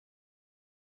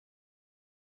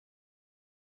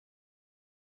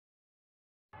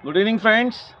Good evening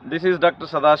friends, this is Dr.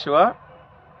 Sadashiva.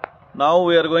 Now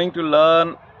we are going to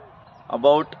learn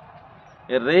about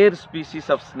a rare species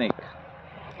of snake,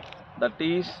 that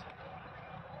is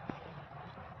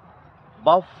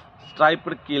buff striped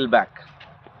keelback.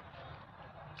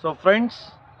 So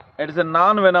friends, it is a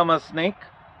non-venomous snake.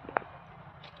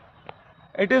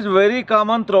 It is very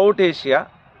common throughout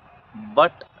Asia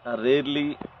but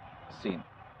rarely seen.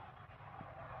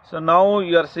 So now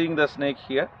you are seeing the snake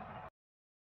here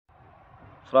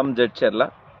from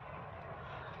Jedcherla,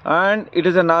 and it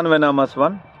is a non-venomous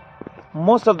one.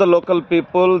 Most of the local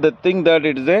people, they think that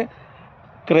it is a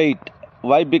krait.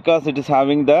 Why? Because it is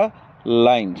having the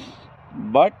lines.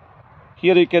 But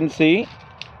here you can see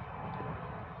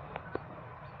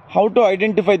how to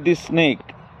identify this snake.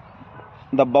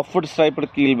 The buffed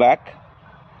striped keelback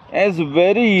is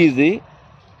very easy.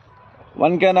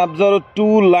 One can observe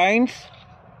two lines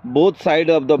both sides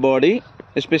of the body,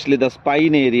 especially the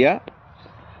spine area.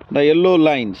 The yellow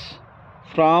lines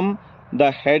from the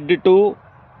head to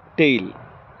tail.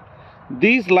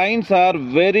 These lines are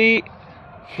very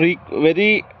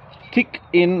thick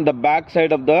in the back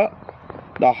side of the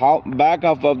back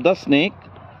of the snake,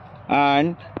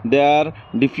 and they are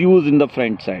diffuse in the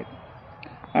front side.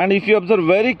 And if you observe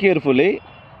very carefully,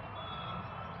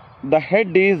 the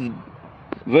head is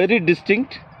very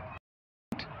distinct.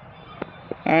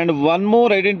 And one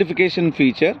more identification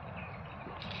feature,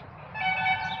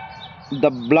 the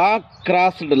black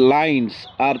crossed lines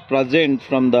are present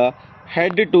from the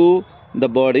head to the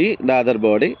body, the other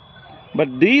body,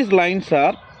 but these lines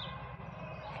are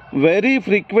very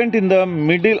frequent in the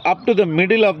middle, up to the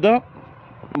middle of the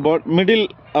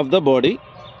body,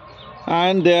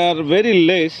 and they are very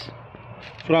less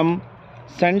from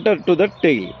center to the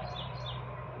tail.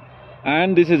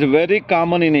 And this is very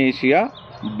common in Asia,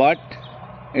 but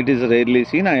it is rarely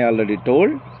seen. I already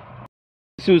told.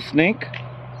 This snake,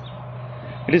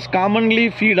 it is commonly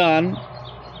feed on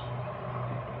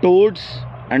toads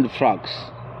and frogs,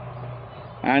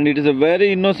 and it is a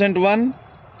very innocent one,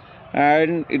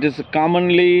 and it is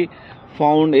commonly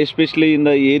found especially in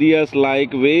the areas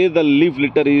like where the leaf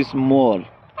litter is more.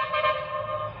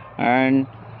 And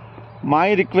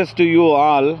my request to you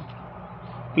all,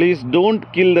 please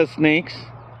don't kill the snakes.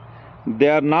 They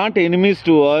are not enemies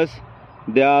to us,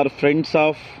 they are friends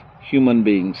of human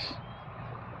beings.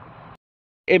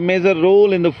 A major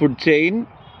role in the food chain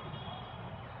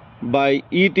by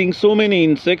eating so many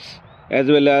insects as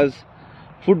well as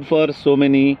food for so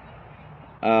many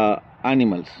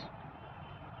animals.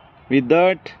 With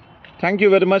that, thank you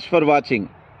very much for watching.